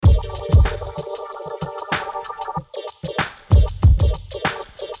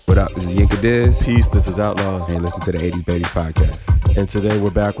up? This is Yinka Diz. Peace, this is Outlaw. And listen to the 80s Babies podcast. And today we're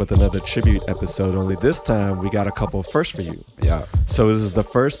back with another tribute episode, only this time we got a couple firsts for you. Yeah. So this is the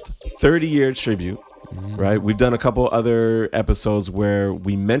first 30-year tribute, right? We've done a couple other episodes where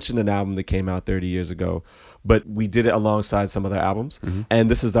we mentioned an album that came out 30 years ago, but we did it alongside some other albums.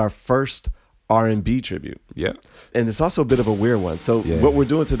 And this is our first R&B tribute. Yeah. And it's also a bit of a weird one. So what we're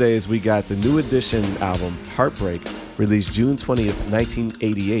doing today is we got the New Edition album, Heartbreak, released June 20th,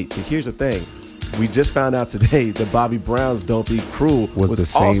 1988. But here's the thing. We just found out today that Bobby Brown's Don't Be Cruel was the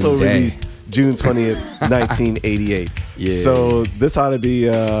same also day. released June 20th, 1988. Yeah. So this ought to be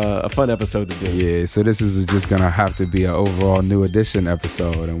a fun episode to do. Yeah, so this is just going to have to be an overall New Edition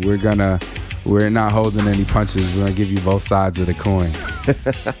episode. And we're not holding any punches. We're going to give you both sides of the coin.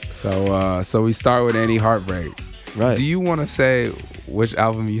 So we start with any Heartbreak. Right. Do you want to say which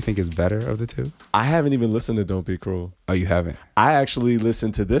album you think is better of the two? I haven't even listened to Don't Be Cruel. Oh, you haven't? I actually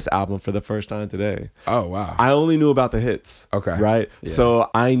listened to this album for the first time today. Oh, wow. I only knew about the hits. Okay. Right? Yeah. So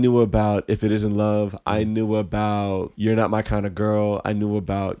I knew about If It Isn't Love. I knew about You're Not My Kind of Girl. I knew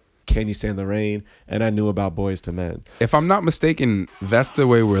about Can You Stand the Rain? And I knew about Boys to Men. If I'm not mistaken, That's the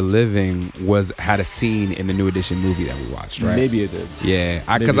Way We're Living had a scene in the New Edition movie that we watched, right? Maybe it did.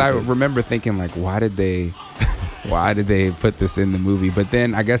 Yeah, because I remember thinking like, why did they put this in the movie? But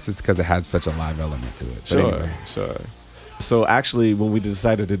then I guess it's because it had such a live element to it. But anyway. Sure. So actually, when we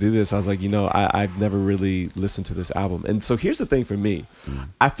decided to do this, I was like, I've never really listened to this album. And so here's the thing for me.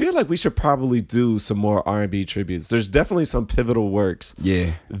 I feel like we should probably do some more R&B tributes. There's definitely some pivotal works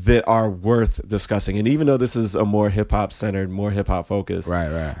that are worth discussing. And even though this is a more hip-hop centered, more hip-hop focused,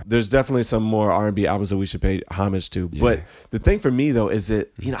 right, there's definitely some more R&B albums that we should pay homage to. Yeah. But the thing for me, though, is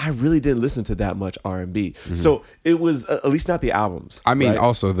that I really didn't listen to that much R&B. So it was, at least not the albums. I mean, right?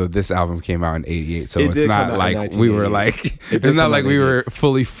 Also, this album came out in 88. So it's not like we were like... It's not like we were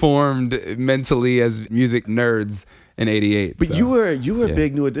fully formed mentally as music nerds in 88. But so. you were a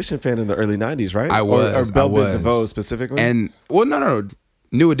big New Edition fan in the early 90s, right? I was. Or Bell Biv DeVoe specifically? And, no.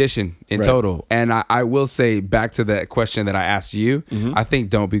 New Edition in total. And I will say, back to that question that I asked you, I think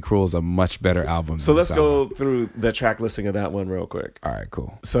Don't Be Cruel is a much better album. So let's go through the track listing of that one real quick. All right,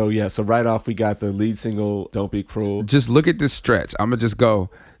 cool. So right off, we got the lead single, Don't Be Cruel. Just look at this stretch. I'm going to just go...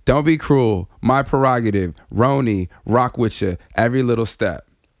 Don't Be Cruel, My Prerogative, Roni, Rock With Ya, Every Little Step.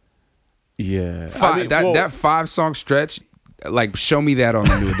 Yeah. That 5-song stretch, like, show me that on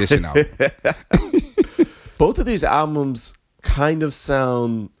the New Edition album. Both of these albums kind of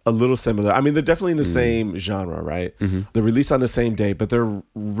sound a little similar. I mean, they're definitely in the same genre, right? They're released on the same day, but they're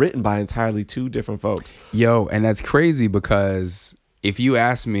written by entirely two different folks. Yo, and that's crazy because if you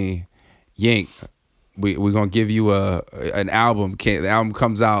ask me, Yink, we're going to give you an album. The album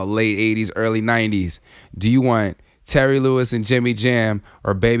comes out late 80s, early 90s. Do you want Terry Lewis and Jimmy Jam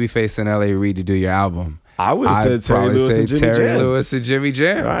or Babyface and L.A. Reid to do your album? I would have said Terry Lewis and Jimmy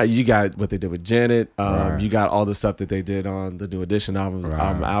Jam. Right, you got what they did with Janet. You got all the stuff that they did on the New Edition album,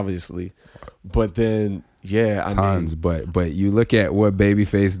 obviously. But then, tons. But you look at what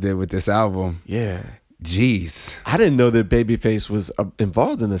Babyface did with this album. Yeah. Jeez. I didn't know that Babyface was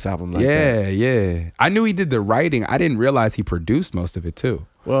involved in this album like that. Yeah. I knew he did the writing. I didn't realize he produced most of it too.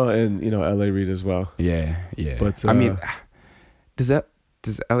 Well, and L.A. Reid as well. Yeah. But I mean, does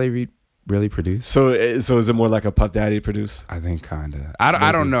L.A. Reid really produce? So is it more like a Puff Daddy produce? I think kind of.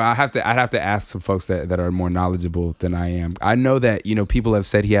 I don't know. I'd have to ask some folks that are more knowledgeable than I am. I know that people have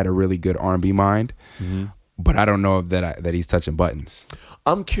said he had a really good R&B mind, but I don't know that he's touching buttons.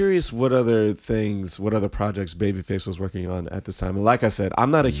 I'm curious what other projects Babyface was working on at this time. And like I said,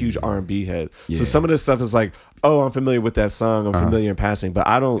 I'm not a huge R&B head. Yeah. So some of this stuff is like, oh, I'm familiar with that song. I'm familiar in passing, but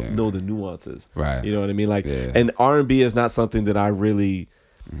I don't know the nuances. Right. You know what I mean? Like, and R&B is not something that I really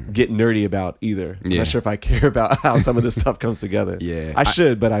get nerdy about either. I'm not sure if I care about how some of this stuff comes together. I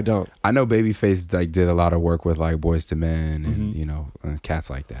should, but I don't. I know Babyface did a lot of work with like Boys to Men and and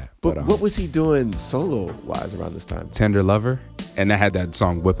cats like that. But what was he doing solo wise around this time? Tender Lover, and that had that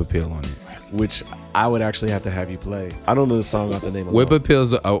song Whip Appeal on it, which I would actually have to have you play. I don't know the song off the name. Whip Appeal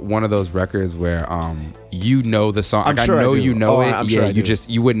is one of those records where you know the song. I know you know it. I'm sure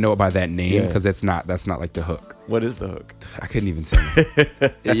you wouldn't know it by that name because that's not like the hook. What is the hook? I couldn't even say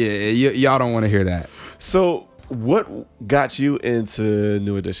it. Y'all don't want to hear that. So what got you into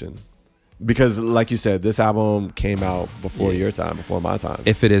New Edition? Because like you said, this album came out before your time, before my time.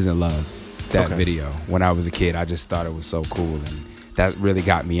 If It Isn't Love, that video. When I was a kid, I just thought it was so cool, and that really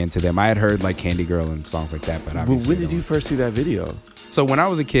got me into them. I had heard like Candy Girl and songs like that, but when did you first see that video? So when I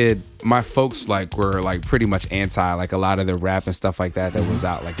was a kid, my folks were pretty much anti a lot of the rap and stuff like that was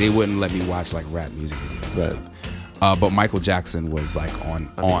out. Like they wouldn't let me watch like rap music videos and stuff. But Michael Jackson was like on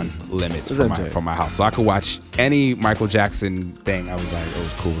limits for MJ. my house. So I could watch any Michael Jackson thing. I was like, it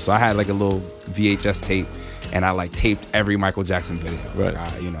was cool. So I had like a little VHS tape, and I like taped every Michael Jackson video. Right.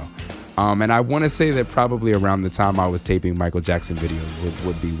 And I want to say that probably around the time I was taping Michael Jackson videos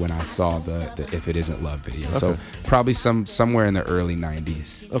would be when I saw the If It Isn't Love video. Okay. So probably somewhere in the early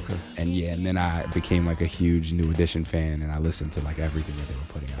 90s. Okay. And then I became like a huge New Edition fan, and I listened to like everything that they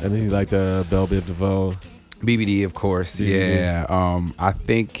were putting out. And then you like the Belle Biv DeVoe. BBD, of course. BBD. Yeah. I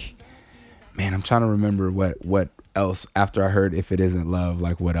think, man, I'm trying to remember what else after I heard If It Isn't Love,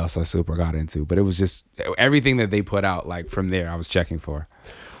 like what else I super got into. But it was just everything that they put out, like from there I was checking for.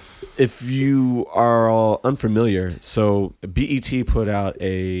 If you are all unfamiliar, so BET put out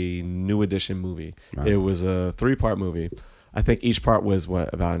a New Edition movie. Right. It was a 3-part movie. I think each part was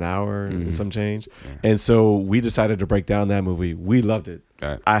about an hour and some change. Yeah. And so we decided to break down that movie. We loved it.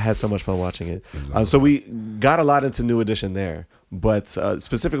 Right. I had so much fun watching it. So we got a lot into New Edition there. But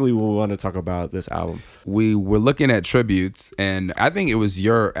specifically, we want to talk about this album. We were looking at tributes, and I think it was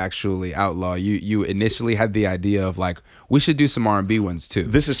your actually Outlaw. You initially had the idea of like, we should do some R&B ones too.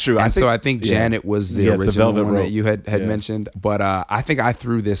 This is true. And I think Janet was the original one that you had mentioned. But I think I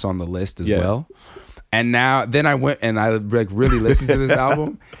threw this on the list as well. And then I went and I like really listened to this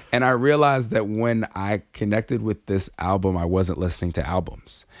album, and I realized that when I connected with this album, I wasn't listening to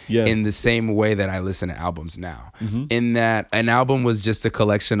albums in the same way that I listen to albums now. Mm-hmm. In that an album was just a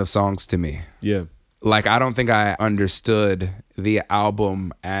collection of songs to me. Yeah. Like, I don't think I understood the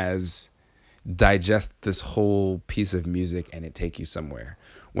album as digest this whole piece of music and it take you somewhere.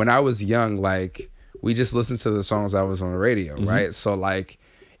 When I was young, like, we just listened to the songs that was on the radio, right? So like,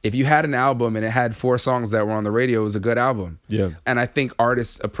 if you had an album and it had 4 songs that were on the radio, it was a good album. Yeah. And I think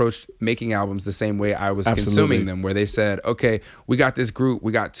artists approached making albums the same way I was consuming them, where they said, okay, we got this group,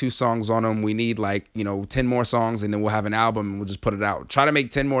 we got 2 songs on them, we need 10 more songs, and then we'll have an album and we'll just put it out. Try to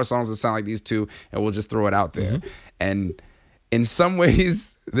make 10 more songs that sound like these 2, and we'll just throw it out there. And in some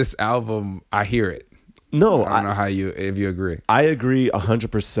ways, this album, I hear it. No, I don't know if you agree. I agree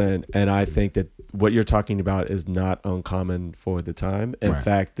 100%, and I think that what you're talking about is not uncommon for the time. In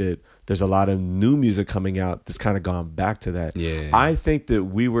fact, that there's a lot of new music coming out that's kind of gone back to that. Yeah. I think that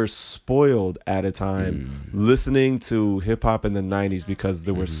we were spoiled at a time listening to hip hop in the 90s because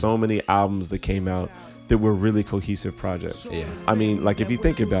there were so many albums that came out that were really cohesive projects. Yeah. I mean, like, if you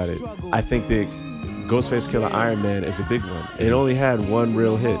think about it, I think that Ghostface Killah Iron Man is a big one. It only had one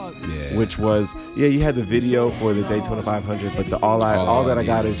real hit, which was, you had the video for the Daytona 500, but the All That I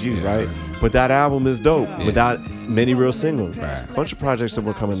Got Is You, right? But that album is dope without many real singles. Right. A bunch of projects that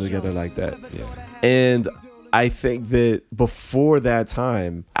were coming together like that. Yeah. And I think that before that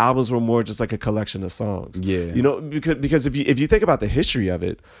time, albums were more just like a collection of songs. Yeah. You know, because if you think about the history of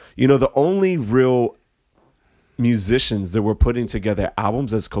it, you know, the only real musicians that were putting together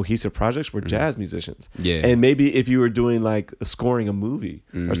albums as cohesive projects were jazz musicians. Yeah. And maybe if you were doing like scoring a movie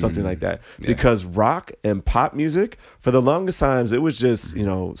or something like that. Because rock and pop music, for the longest times, it was just, you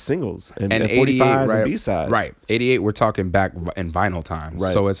know, singles and 45s and B-sides. Right. 88, we're talking back in vinyl times.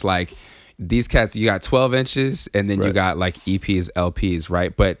 Right. So it's like these cats, you got 12 inches and then you got like EPs, LPs,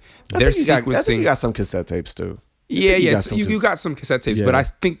 right? But they're sequencing. I think you got some cassette tapes too. Yeah. You got some cassette tapes, but I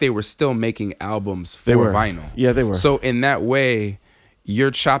think they were still making albums for vinyl. Yeah, they were. So in that way,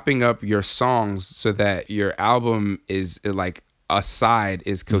 you're chopping up your songs so that your album is like a side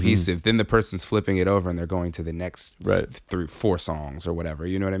is cohesive. Then the person's flipping it over and they're going to the next 3-4 songs or whatever.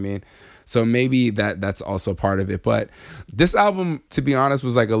 You know what I mean? So maybe that's also part of it. But this album, to be honest,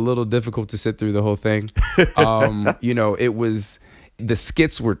 was like a little difficult to sit through the whole thing. You know, the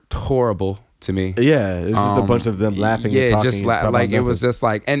skits were horrible to me. Yeah, it was just a bunch of them laughing and talking. Just like it was just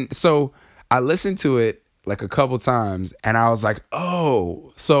like, and so I listened to it like a couple times and I was like,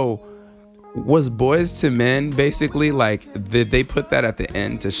 oh, so was Boys to Men basically like, did they put that at the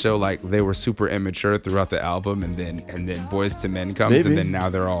end to show like they were super immature throughout the album, and then Boys to Men comes and then now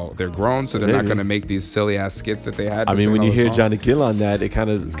they're grown, so they're not going to make these silly ass skits that they had. I mean, when you hear Johnny Gill on that, it kind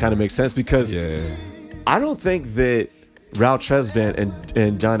of makes sense, because I don't think that Ralph Tresvant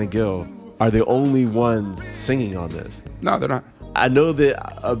and Johnny Gill are the only ones singing on this. No, they're not. I know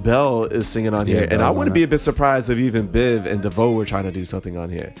that Bell is singing on here, and I wouldn't be a bit surprised if even Biv and DeVoe were trying to do something on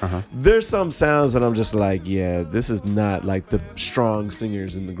here. There's some sounds that I'm just like, this is not like the strong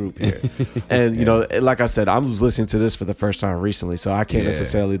singers in the group here. And, you know, like I said, I was listening to this for the first time recently, so I can't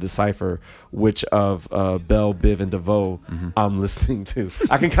necessarily decipher which of Bell, Biv, and DeVoe I'm listening to.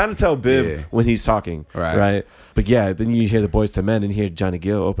 I can kind of tell Biv when he's talking, right? But then you hear the Boys to Men and hear Johnny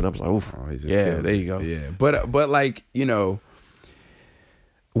Gill open up. It's like, oof, there you go. Yeah, but like, you know,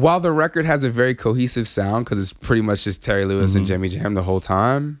 while the record has a very cohesive sound because it's pretty much just Terry Lewis and Jimmy Jam the whole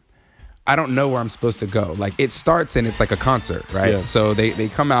time, I don't know where I'm supposed to go. Like, it starts and it's like a concert, right? Yeah. So they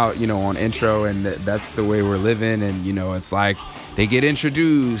come out, you know, on intro, and that's the way we're living. And, you know, it's like they get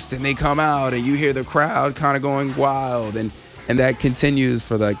introduced and they come out and you hear the crowd kind of going wild. And that continues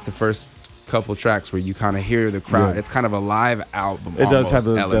for like the first couple tracks where you kind of hear the crowd. Yeah. It's kind of a live album. It does have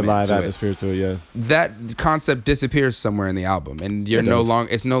the element live to it. atmosphere to it, yeah. That concept disappears somewhere in the album, and you're It no does.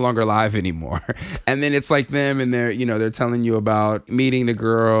 longer, it's no longer live anymore. And then it's like them, and they're, you know, they're telling you about meeting the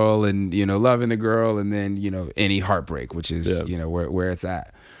girl and, you know, loving the girl, and then, you know, any heartbreak, which is, Yeah. you know, where it's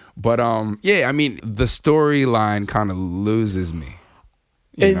at. But yeah, I mean, the storyline kind of loses me.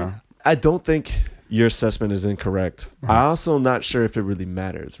 You know? I don't think your assessment is incorrect. I also not sure if it really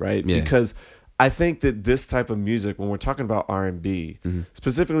matters, right? Yeah. Because I think that this type of music, when we're talking about R&B,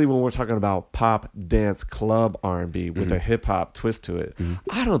 specifically when we're talking about pop, dance, club R&B with a hip hop twist to it,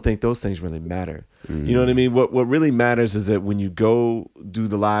 I don't think those things really matter. You know what I mean? What really matters is that when you go do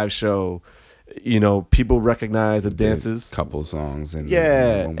the live show, you know, people recognize the dances. Couple songs. And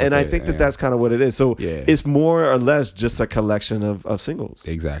Yeah, and I think that that's kind of what it is. So Yeah. it's more or less just a collection of singles.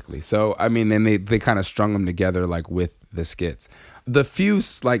 Exactly. So, I mean, then they kind of strung them together like with the skits. The few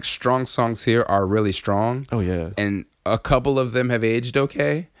like strong songs here are really strong. Oh, yeah. And a couple of them have aged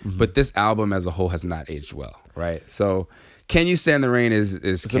okay, but this album as a whole has not aged well, right? So, Can You Stand the Rain is Can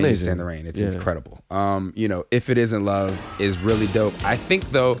You amazing. Stand the Rain. It's Yeah. incredible. You know, If It Isn't Love is really dope. I think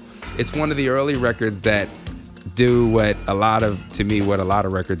though it's one of the early records that do what a lot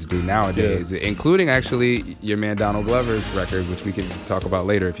of records do nowadays, including actually your man Donald Glover's record, which we can talk about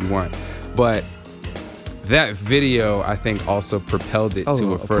later if you want. But that video, I think, also propelled it to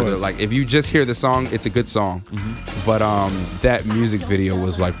a of further. course. Like, if you just hear the song, it's a good song, but that music video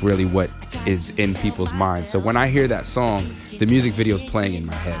was like really what is in people's minds. So when I hear that song, the music video is playing in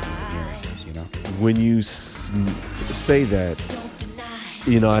my head when I'm hearing it, you know. When you say that,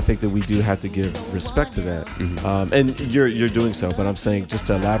 you know, I think that we do have to give respect to that, and you're doing so. But I'm saying, just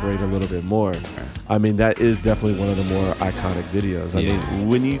to elaborate a little bit more, I mean, that is definitely one of the more iconic videos. I mean,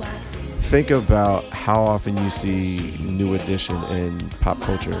 when you think about how often you see New Edition in pop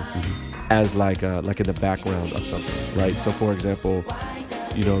culture as like in the background of something, right? So, for example,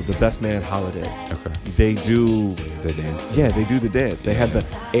 you know, the Best Man Holiday. Okay. They do The dance. Yeah, they do the dance. They have the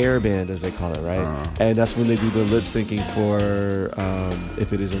air band, as they call it, right? And that's when they do the lip syncing for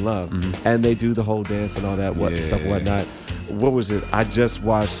If It Isn't Love. And they do the whole dance and all that stuff, whatnot. What was it? I just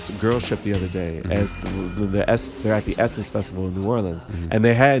watched Girls Trip the other day as they're at the Essence Festival in New Orleans, and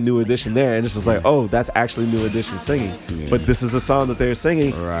they had New Edition there, and it's just like, oh, that's actually New Edition singing. But this is a song that they're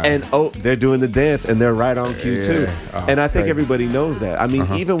singing, and oh, they're doing the dance, and they're right on cue too. And I think everybody knows that. I mean,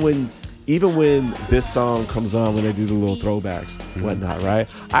 even when this song comes on, when they do the little throwbacks, whatnot,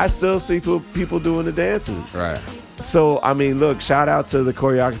 right? I still see people doing the dances. Right. So, I mean, look, shout out to the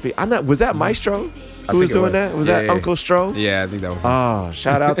choreography. Was that Maestro who was doing that? Was that Uncle Stro? Yeah, I think that was. Oh,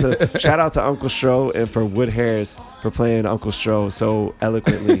 shout out to Uncle Stro, and for Wood Harris for playing Uncle Stro so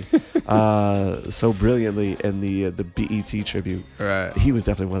eloquently, so brilliantly in the BET tribute. Right. He was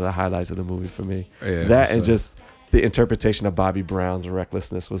definitely one of the highlights of the movie for me. Yeah, that and just the interpretation of Bobby Brown's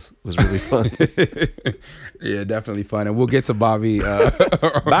recklessness was really fun. Yeah, definitely fun. And we'll get to Bobby,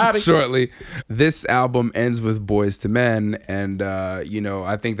 shortly. This album ends with Boys to Men. And, you know,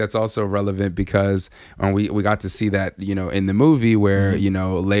 I think that's also relevant because we got to see that, you know, in the movie where, you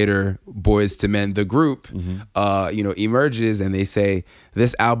know, later Boys to Men, the group, you know, emerges and they say,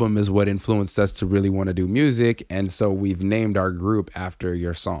 this album is what influenced us to really want to do music. And so we've named our group after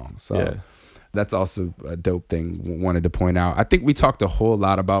your song. So. Yeah. That's also a dope thing. Wanted to point out. I think we talked a whole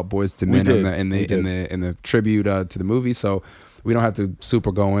lot about Boys to Men in the tribute to the movie, so we don't have to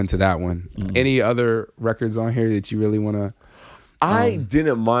super go into that one. Any other records on here that you really want to? I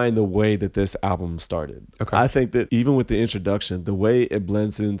didn't mind the way that this album started. Okay. I think that even with the introduction, the way it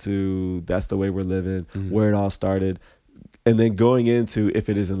blends into That's the Way We're Living, where it all started, and then going into If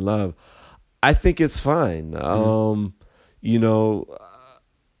It Isn't Love, I think it's fine. You know,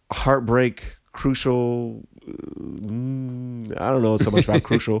 Heartbreak, Crucial, I don't know so much about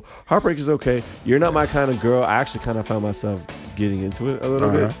Crucial. Heartbreak is okay. You're Not My Kind of Girl, I actually kind of found myself getting into it a little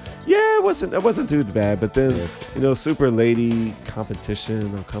bit. Yeah, it wasn't too bad, but then you know, Super Lady, Competition,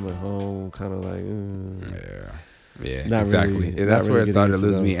 I'm Coming Home, kind of like Yeah, not exactly. really- And that's not where really it started to getting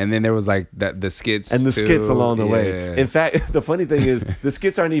lose into me. those. And then there was like the skits And the too. skits along the way. Yeah. In fact, the funny thing is the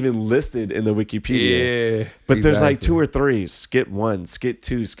skits aren't even listed in the Wikipedia. Yeah, But there's like exactly. 2 or 3. Skit 1, skit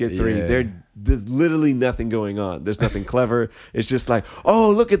 2, skit 3. Yeah. There's literally nothing going on. There's nothing clever. It's just like, oh,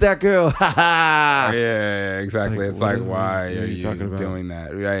 look at that girl. Ha ha. Yeah, exactly. It's like, like, what why are are you you talking about? doing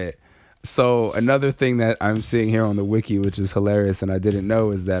that? Right. So another thing that I'm seeing here on the wiki, which is hilarious and I didn't know,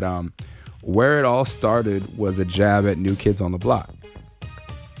 is that where it all started was a jab at New Kids on the Block.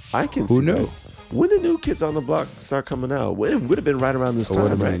 I can Who see knew? that. When did New Kids on the Block start coming out? It would have been right around this It would time,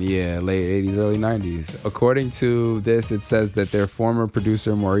 have right? been, yeah, late 80s, early 90s. According to this, it says that their former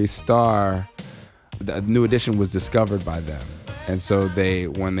producer, Maurice Starr, the New Edition was discovered by them. And so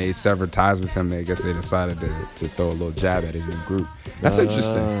when they severed ties with him, I guess they decided to throw a little jab at his new group. That's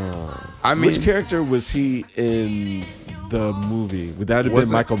interesting. I mean, Which character was he in the movie? Would that have Was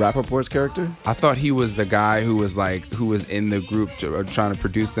been it- Michael Rappaport's character? I thought he was the guy who was in the group trying to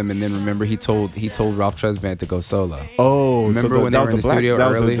produce them, and then remember he told Ralph Tresvant to go solo. Oh, Remember when they that were in was the studio that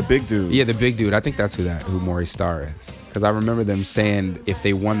was early? the big dude. Yeah, the big dude. I think that's who Maurice Starr is. Because I remember them saying if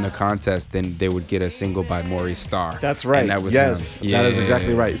they won the contest, then they would get a single by Maurice Starr. That's right. And that was yes, him. that is Yeah.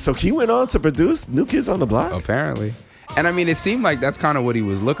 exactly right. So he went on to produce New Kids on the Block. Apparently. And I mean, it seemed like that's kind of what he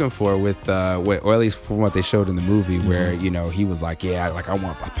was looking for with, or at least from what they showed in the movie, where, you know, he was like, yeah, like I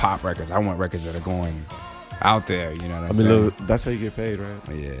want pop records. I want records that are going out there. You know what I'm saying? Look, that's how you get paid,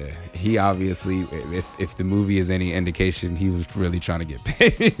 right? Yeah, he obviously, if the movie is any indication, he was really trying to get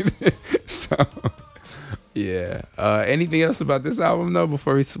paid. So, yeah. Anything else about this album though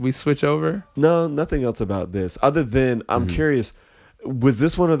before we switch over? No, nothing else about this. Other than I'm curious, was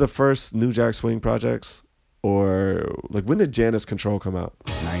this one of the first New Jack Swing projects, or like when did Janice Control come out?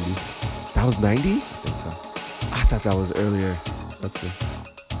 90. That was 90. I think so. I thought that was earlier. Let's see.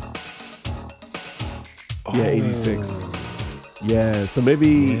 Yeah, 86. Yeah, so maybe,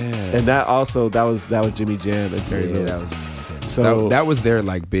 Yeah. and that was Jimmy Jam and Terry Lewis. That was So- that was their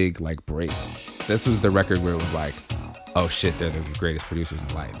like big like break. This was the record where it was like, oh shit, they're the greatest producers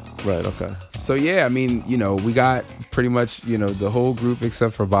in life. Right. Okay. So yeah, I mean, you know, we got pretty much, you know, the whole group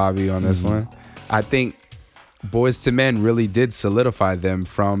except for Bobby on this one. I think Boyz II Men really did solidify them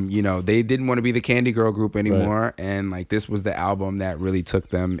from, you know, they didn't want to be the Candy Girl group anymore. And like this was the album that really took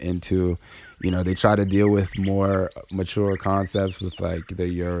them into, you know, they try to deal with more mature concepts with like the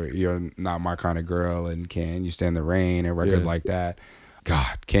You're Not My Kind of Girl and Can You Stand the Rain and records Yeah. like that.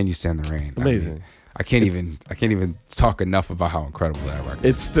 God, Can You Stand the Rain? Amazing. I mean, I can't even talk enough about how incredible that record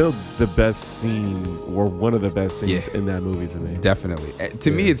is. It's still the best scene, or one of the best scenes Yeah. in that movie to me. Definitely.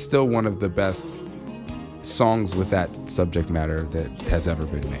 To me, it's still one of the best songs with that subject matter that has ever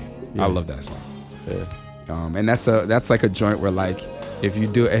been made. Yeah. I love that song. Yeah. And that's like a joint where like if you're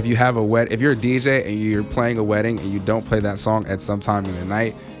a DJ and you're playing a wedding and you don't play that song at some time in the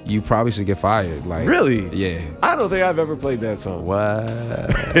night, you probably should get fired. Like Really? Yeah. I don't think I've ever played that song. What?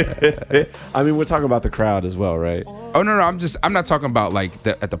 I mean, we're talking about the crowd as well, right? Oh no, I'm not talking about like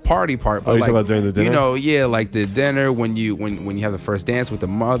at the party part, but you're like talking about during the dinner? you know, yeah, like the dinner when you have the first dance with the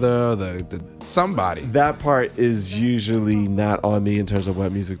mother, the somebody. That part is usually not on me in terms of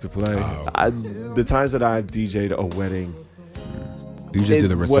what music to play. Oh. The times that I've DJ'd a wedding, You just do It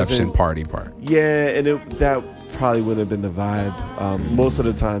the reception wasn't- party part. yeah, and that probably wouldn't have been the vibe. Most of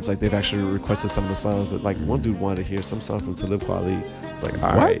the times, like they've actually requested some of the songs that, like, one dude wanted to hear some song from Talib Kweli. It's like,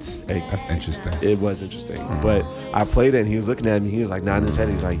 all right, hey, That's interesting. it was interesting. But I played it and he was looking at me. He was like nodding his head.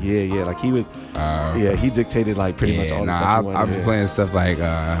 He's like, yeah. Like he was, yeah, he dictated like pretty much all the stuff he wanted I've to been hear. playing stuff like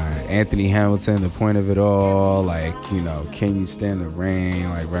Anthony Hamilton, The Point of It All, like, you know, Can You Stand the Rain,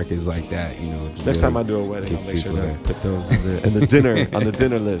 like records like that, you know. Next time I do a wedding, gets I'll make sure people to to- put those in the dinner on the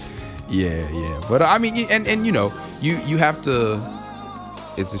dinner list. Yeah. But I mean, and you know, you have to,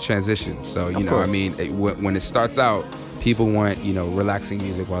 it's a transition. So, you Of know, course. I mean, when it starts out, people want, you know, relaxing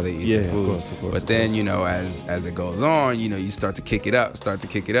music while they eat Yeah, the of food. course, But of then, course. you know, as it goes on, you know, you start to kick it up,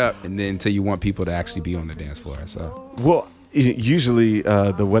 and then until you want people to actually be on the dance floor. So, Well, usually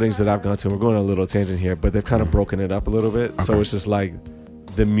the weddings that I've gone to, we're going on a little tangent here, but they've kind of broken it up a little bit. So Okay. it's just like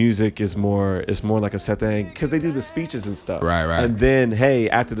the music is more like a set thing because they do the speeches and stuff. Right. And then, hey,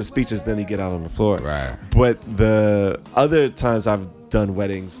 after the speeches, then you get out on the floor. Right. But the other times I've done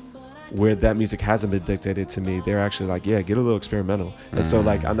weddings where that music hasn't been dictated to me, they're actually like, yeah, get a little experimental. And so,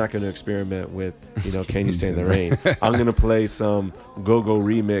 like, I'm not going to experiment with, you know, Can You Stand the Rain? I'm going to play some go-go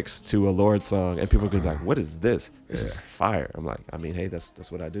remix to a Lord song, and people are going to be like, what is this? This is fire. I'm like, I mean, hey, that's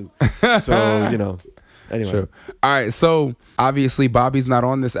what I do. So, you know, Anyway. True. All right, so obviously Bobby's not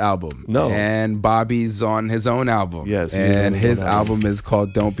on this album. No. And Bobby's on his own album. Yes, he is on and his his own album. album is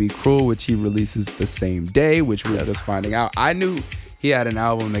called Don't Be Cruel, which he releases the same day, which we're just finding out. I knew he had an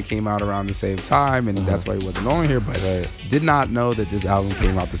album that came out around the same time, and that's why he wasn't on here, but did not know that this album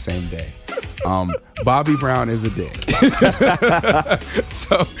came out the same day. Bobby Brown is a dick.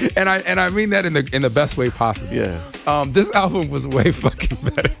 So, and I mean that in the best way possible. Yeah. This album was way fucking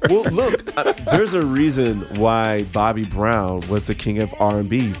better. Well, look, there's a reason why Bobby Brown was the king of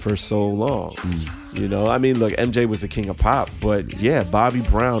R&B for so long. You know, I mean, look, MJ was the king of pop, but yeah, Bobby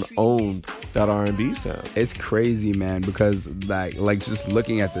Brown owned that R&B sound. It's crazy, man, because like just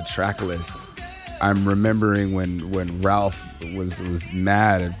looking at the track list, I'm remembering when Ralph was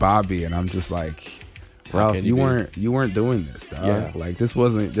mad at Bobby, and I'm just like, Ralph, you weren't doing this, dog. Yeah. Like this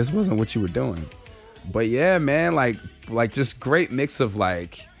wasn't what you were doing. But yeah, man, like just great mix of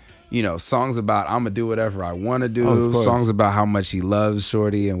like, you know, songs about I'm gonna do whatever I want to do, of course. songs about how much he loves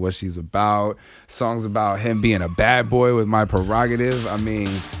Shorty and what she's about, songs about him being a bad boy with My Prerogative. I mean,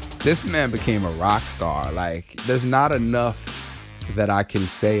 this man became a rock star. Like, there's not enough that I can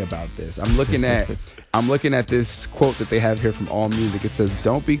say about this. I'm looking at this quote that they have here from AllMusic. It says,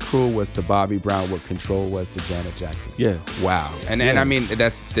 "Don't Be Cruel was to Bobby Brown what Control was to Janet Jackson." Yeah. Wow. And I mean,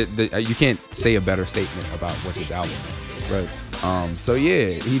 that's you can't say a better statement about what this album is. Right. So yeah,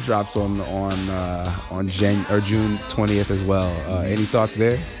 he drops on June 20th as well. Any thoughts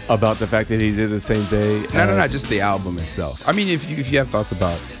there? About the fact that he did the same day? No, just the album itself. I mean, if you have thoughts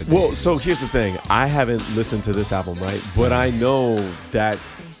about it. Well, so here's the thing. I haven't listened to this album, right? But I know that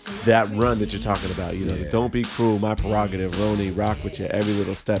run that you're talking about, you know, the Don't Be Cruel, My Prerogative, Roni, Rock With You, Every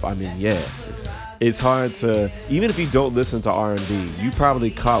Little Step. I mean, yeah. It's hard to, even if you don't listen to R&B, you probably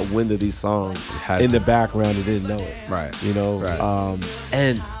caught wind of these songs in the background and didn't know it. Right. You know? Right.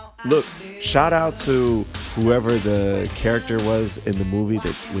 And look, shout out to whoever the character was in the movie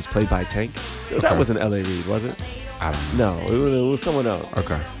that was played by Tank. That wasn't L.A. Reid, was it? I don't know. No, it was someone else.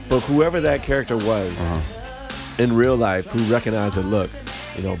 Okay. But whoever that character was in real life, who recognized that, look,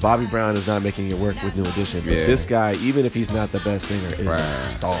 you know, Bobby Brown is not making it work with New Edition, but this guy, even if he's not the best singer, is a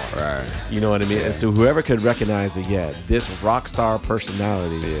star. Right. You know what I mean? Yeah. And so whoever could recognize that, this rock star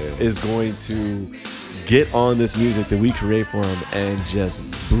personality is going to get on this music that we create for him and just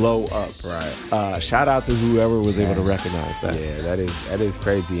blow up. Right. Shout out to whoever was able to recognize that. Yeah, that is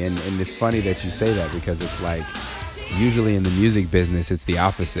crazy. And it's funny that you say that, because it's like, usually in the music business, it's the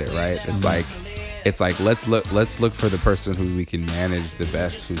opposite, right? It's like let's look for the person who we can manage the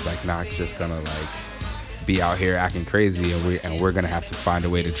best, who's like not just gonna like be out here acting crazy, and we're gonna have to find a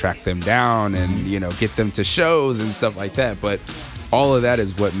way to track them down and, you know, get them to shows and stuff like that. But all of that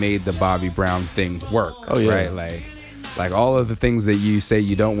is what made the Bobby Brown thing work. Oh yeah. Right? Like all of the things that you say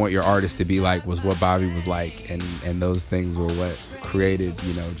you don't want your artist to be like was what Bobby was like, and those things were what created,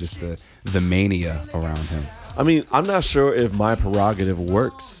 you know, just the mania around him. I mean, I'm not sure if My Prerogative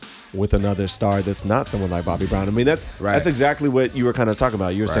works with another star that's not someone like Bobby Brown. I mean, that's exactly what you were kind of talking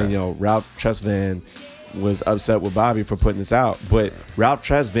about. You were saying, you know, Ralph Tresvant was upset with Bobby for putting this out, but Ralph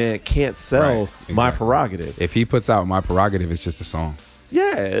Tresvant can't sell My Prerogative. If he puts out My Prerogative, it's just a song.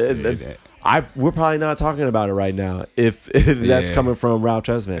 Yeah. We're probably not talking about it right now if that's coming from Ralph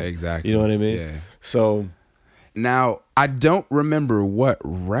Tresvant. Exactly. You know what I mean? Yeah. So now, I don't remember what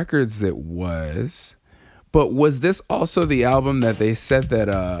records it was, but was this also the album that they said that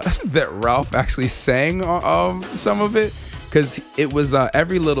that Ralph actually sang some of it? Because it was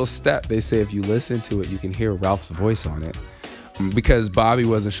Every Little Step. They say if you listen to it, you can hear Ralph's voice on it, because Bobby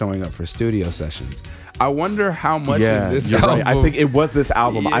wasn't showing up for studio sessions. I wonder how much of this album. Right. I think it was this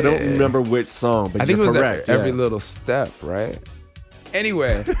album. I don't remember which song, but I think it was correct. Every Little Step, right?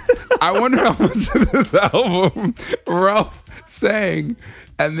 Anyway, I wonder how much of this album Ralph sang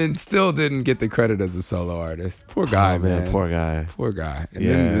and then still didn't get the credit as a solo artist. Poor guy, man. Poor guy. Poor guy. And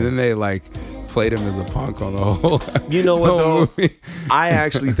then they like played him as a punk on the whole. You know what though? movie. I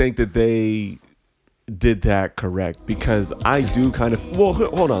actually think that they did that correct, because I do kind of. Well,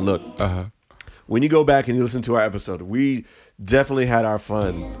 hold on. Look. When you go back and you listen to our episode, we definitely had our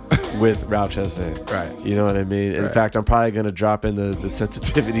fun with Ralph Tresvant. Right. You know what I mean? In fact, I'm probably going to drop in the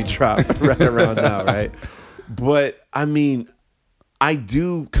sensitivity drop right around now, right? But, I mean, I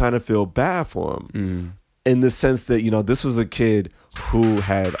do kind of feel bad for him in the sense that, you know, this was a kid who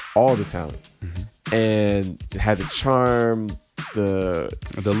had all the talent and had the charm, the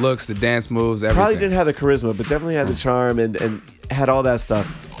looks, the dance moves, everything. Probably didn't have the charisma, but definitely had the charm and had all that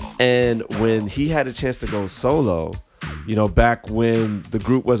stuff. And when he had a chance to go solo, You know, back when the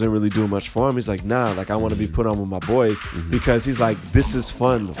group wasn't really doing much for him, he's like, nah, like I want to be put on with my boys because he's like, this is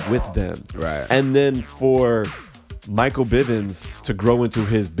fun with them. Right. And then for Michael Bivins to grow into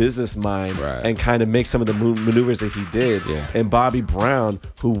his business mind and kind of make some of the maneuvers that he did, and Bobby Brown,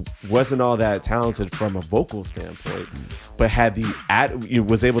 who wasn't all that talented from a vocal standpoint, but had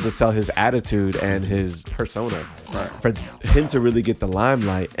was able to sell his attitude and his persona, for him to really get the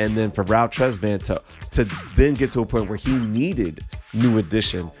limelight, and then for Ralph Tresvant to then get to a point where he needed New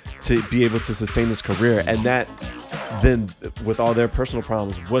Edition to be able to sustain his career, and that then with all their personal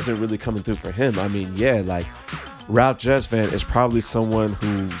problems wasn't really coming through for him. I mean, like Ralph Tresvant is probably someone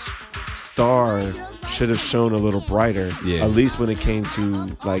whose star should have shone a little brighter, at least when it came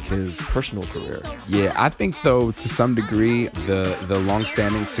to like his personal career. Yeah, I think though to some degree the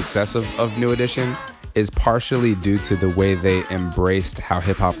long-standing success of New Edition is partially due to the way they embraced how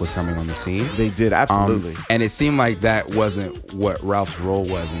hip-hop was coming on the scene. They did, absolutely. And it seemed like that wasn't what Ralph's role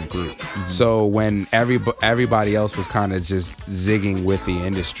was in the group. So when everybody else was kind of just zigging with the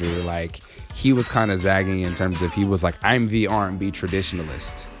industry, like he was kind of zagging in terms of he was like, I'm the R&B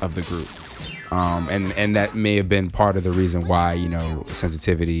traditionalist of the group. And that may have been part of the reason why, you know,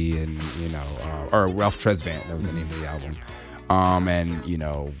 Sensitivity and, you know, or Ralph Tresvant, that was the name of the album. And, you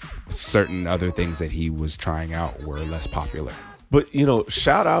know, certain other things that he was trying out were less popular. But, you know,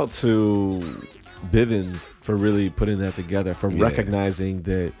 shout out to Bivins for really putting that together, for recognizing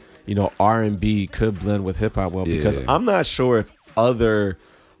that, you know, R&B could blend with hip hop well, because I'm not sure if other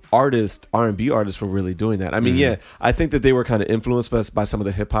R&B artists were really doing that. I mean, I think that they were kind of influenced by some of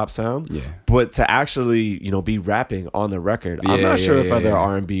the hip hop sound. But to actually, you know, be rapping on the record, I'm not sure if other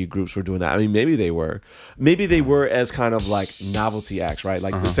R&B groups were doing that. I mean, maybe they were. Maybe they were as kind of like novelty acts, right?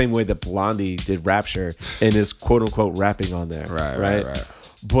 Like the same way that Blondie did Rapture and is quote unquote rapping on there. Right.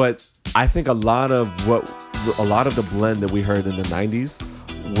 But I think a lot of the blend that we heard in the 90s,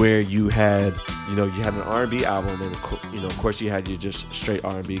 where you had an R&B album, and you know, of course you had your just straight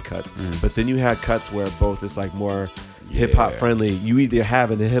R&B cuts, but then you had cuts where both is like more hip hop friendly. You either have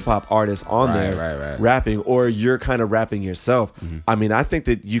a hip hop artist on there rapping, or you're kind of rapping yourself. I mean, I think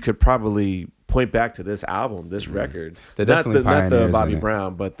that you could probably point back to this album, this record, not the Bobby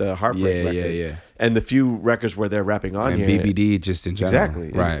Brown, but the Heartbreak record, and the few records where they're rapping on and here, BBD just in general,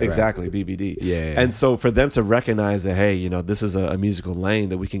 exactly, BBD, And so for them to recognize that, hey, you know, this is a musical lane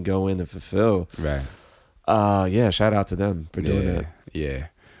that we can go in and fulfill, shout out to them for doing that.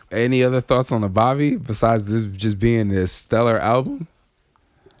 Any other thoughts on the Bobby besides this just being this stellar album?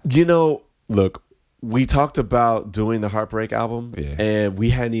 You know, look, we talked about doing the Heartbreak album, and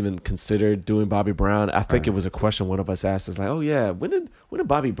we hadn't even considered doing Bobby Brown. I think it was a question one of us asked us, like, "Oh yeah, when did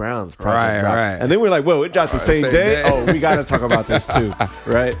Bobby Brown's project drop?" And then we're like, "Whoa, it dropped the same day? Oh, we got to talk about this too,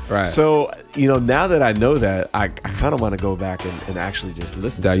 right?" So, you know, now that I know that, I kind of want to go back and actually just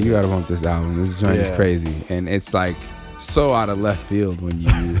listen to it. You got to bump this album. This joint is crazy, and it's like so out of left field when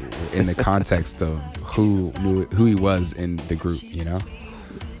you in the context of who he was in the group, you know.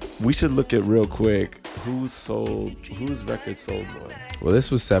 We should look at real quick whose record sold more. Well, this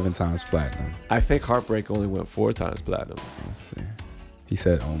was 7 times platinum. I think Heartbreak only went 4 times platinum. Let's see. He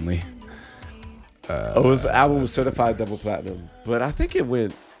said only. His album was certified double platinum, but I think it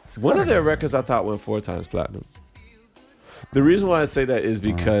went. One of their records I thought went 4 times platinum. The reason why I say that is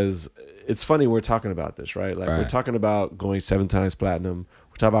because it's funny we're talking about this, right? Like we're talking about going 7 times platinum.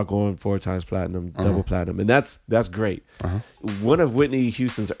 We're talking about going 4 times platinum, double platinum, and that's great. One of Whitney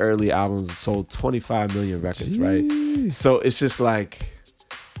Houston's early albums sold 25 million records, right? So it's just like,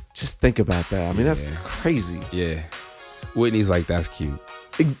 just think about that. I mean, that's crazy. Yeah, Whitney's like, that's cute.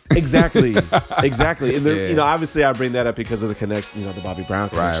 Exactly. And you know, obviously I bring that up because of the connection, you know, the Bobby Brown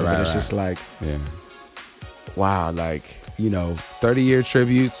connection, but it's just like, wow, like, you know, 30-year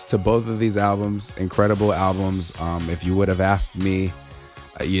tributes to both of these albums, incredible albums. If you would have asked me,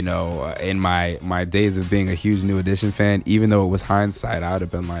 you know, in my days of being a huge New Edition fan, even though it was hindsight, I would have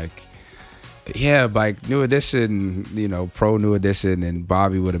been like, yeah, like New Edition, you know, pro New Edition, and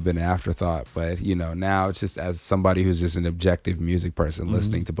Bobby would have been an afterthought. But, you know, now it's just as somebody who's just an objective music person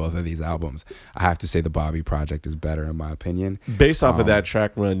listening to both of these albums, I have to say the Bobby project is better in my opinion. Based off of that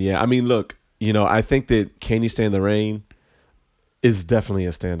track run, I mean, look, you know, I think that Can You Stand the Rain is definitely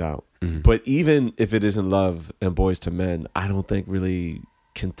a standout. But even if it isn't Love and Boys to Men, I don't think really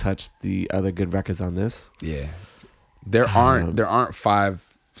can touch the other good records on this. There aren't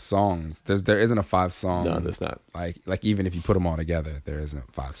 5 songs. There isn't a 5 song. No, there's not. Like even if you put them all together, there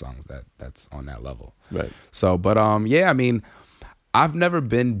isn't 5 songs that's on that level. Right. So, but I mean, I've never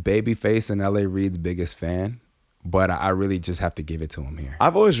been Babyface and L.A. Reid's biggest fan. but I really just have to give it to him here.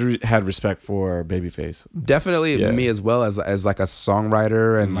 I've always had respect for Babyface. Definitely Yeah. me as well, as like a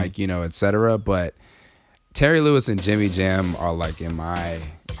songwriter and like, you know, etc. But Terry Lewis and Jimmy Jam are like in my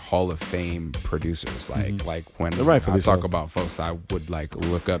Hall of Fame producers. Like when I Rightfully talk so. about folks I would like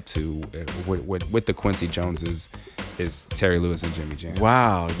look up to with the Quincy Joneses is Terry Lewis and Jimmy Jam.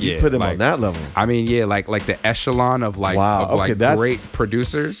 Wow, you Yeah, put him like- on that level. I mean, yeah, like the echelon of like Wow, of okay, like that's- great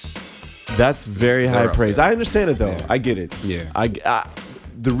producers. That's very high up praise. there. I understand it though. Yeah. I get it. Yeah. I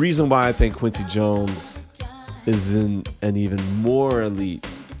the reason why I think Quincy Jones is in an even more elite.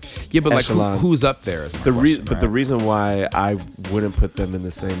 Yeah, but like echelon. who's up there is my question, But the right? reason why I wouldn't put them in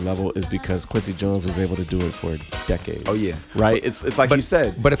the same level is because Quincy Jones was able to do it for decades. Oh, yeah. right. It's like you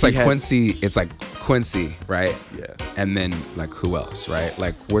said, But it's he like had- Quincy. It's like Quincy, right? Yeah. And then like who else, right?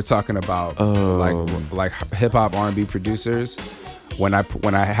 Like we're talking about like hip hop R&B producers. When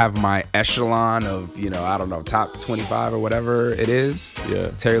I have my echelon of, you know, I don't know, top 25 or whatever it is.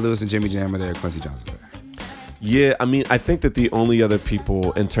 Yeah. Terry Lewis and Jimmy Jam are there. Quincy Jones is there. Yeah, I mean, I think that the only other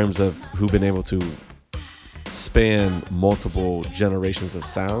people in terms of who've been able to span multiple generations of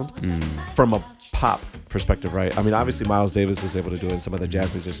sound from a pop perspective, right? I mean, obviously Miles Davis is able to do it and some other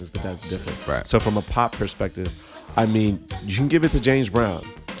jazz musicians, but that's different. Right. So from a pop perspective, I mean, you can give it to James Brown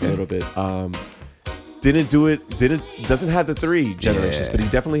a little bit. Doesn't have the 3 generations, Yeah. but he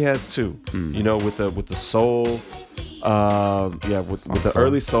definitely has 2. You know, with the soul, with the soul.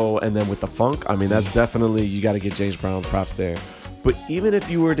 early soul, and then with the funk. I mean, that's definitely, you got to give James Brown props there. But even if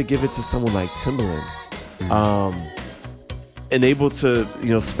you were to give it to someone like Timbaland, and able to, you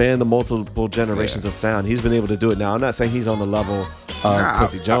know, span the multiple generations of sound, he's been able to do it. Now, I'm not saying he's on the level of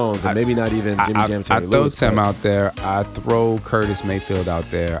Quincy Jones, and maybe not even Jimmy Jam. I Terry throw Lewis, Tim but- out there. I throw Curtis Mayfield out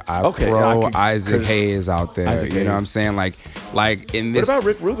there. I Okay, yeah, throw I could- Isaac Curtis- Hayes out there. Isaac you know what Hayes. I'm saying? Like in What this. about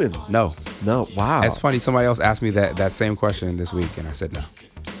Rick Rubin? No. No, wow. It's funny. Somebody else asked me that same question this week, and I said no.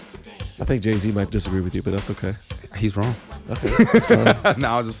 I think Jay-Z might disagree with you, but that's okay. He's wrong. Okay, that's fine. No,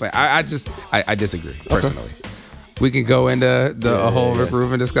 I was just playing. I disagree personally. We can go into a whole Rick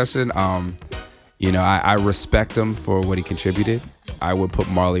Rubin discussion. You know, I respect him for what he contributed. I would put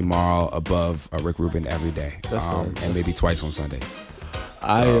Marley Marl above Rick Rubin every day. That's fine. And maybe twice on Sundays.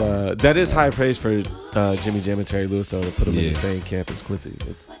 That is high praise for Jimmy Jam and Terry Lewis, though, to put them in Yeah. the same camp as Quincy.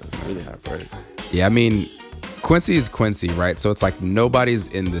 It's really high praise. Yeah, I mean, Quincy is Quincy, right? So it's like nobody's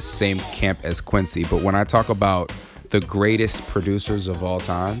in the same camp as Quincy. But when I talk about the greatest producers of all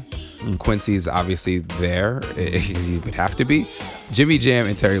time, Quincy's obviously there. He would have to be. Jimmy Jam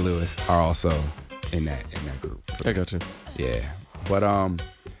and Terry Lewis are also in that group. I got you. Yeah. But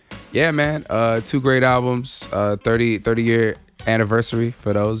yeah, man. 2 great albums. 30-year anniversary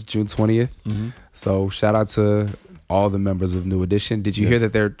for those, June 20th. So shout out to all the members of New Edition. Did you hear Yes.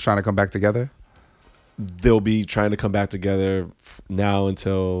 that they're trying to come back together? They'll be trying to come back together now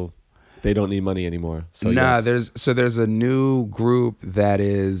until they don't need money anymore. So Nah, yes. there's a new group that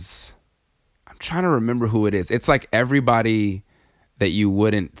is, I'm trying to remember who it is. It's like everybody that you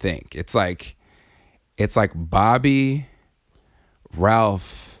wouldn't think. It's like Bobby,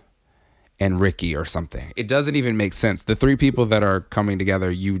 Ralph, and Ricky or something. It doesn't even make sense. The 3 people that are coming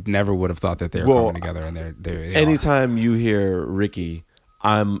together, you never would have thought that they were Well, coming together, and they Anytime you hear Ricky,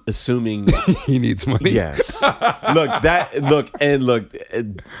 I'm assuming are. He needs money. yes. Look,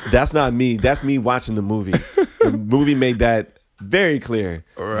 that's not me. That's me watching the movie. The movie made that very clear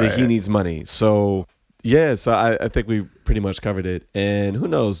that he Right. needs money. So yeah, so I think we pretty much covered it. And who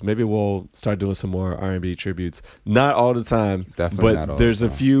knows, maybe we'll start doing some more R&B tributes. Not all the time, Definitely but not all there's the a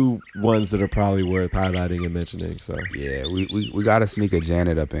time. few ones that are probably worth highlighting and mentioning. So Yeah, we got to sneak a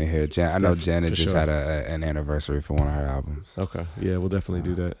Janet up in here. I know Janet for just sure. had an anniversary for one of her albums. okay, yeah, we'll definitely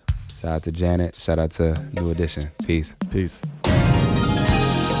do that. Shout out to Janet. Shout out to New Edition. Peace. Peace.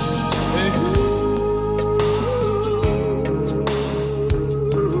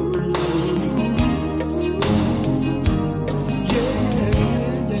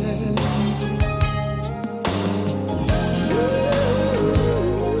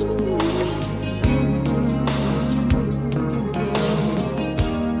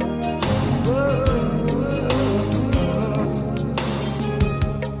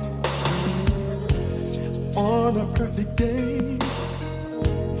 On a perfect day,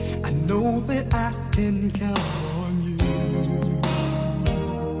 I know that I can count on you.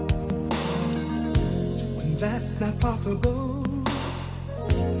 When that's not possible,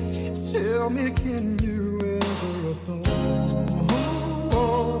 tell me, can you ever restore?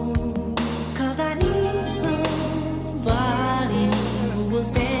 'Cause I need somebody who will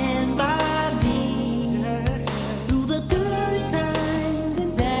stand by me through the good times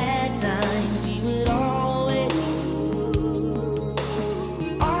and bad times. He would always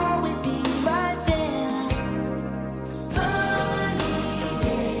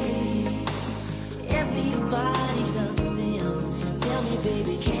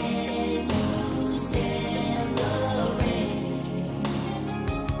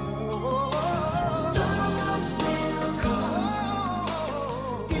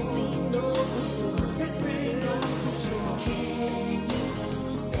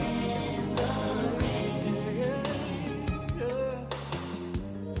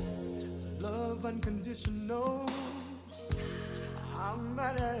traditionals. I'm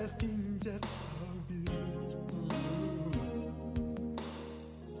not asking just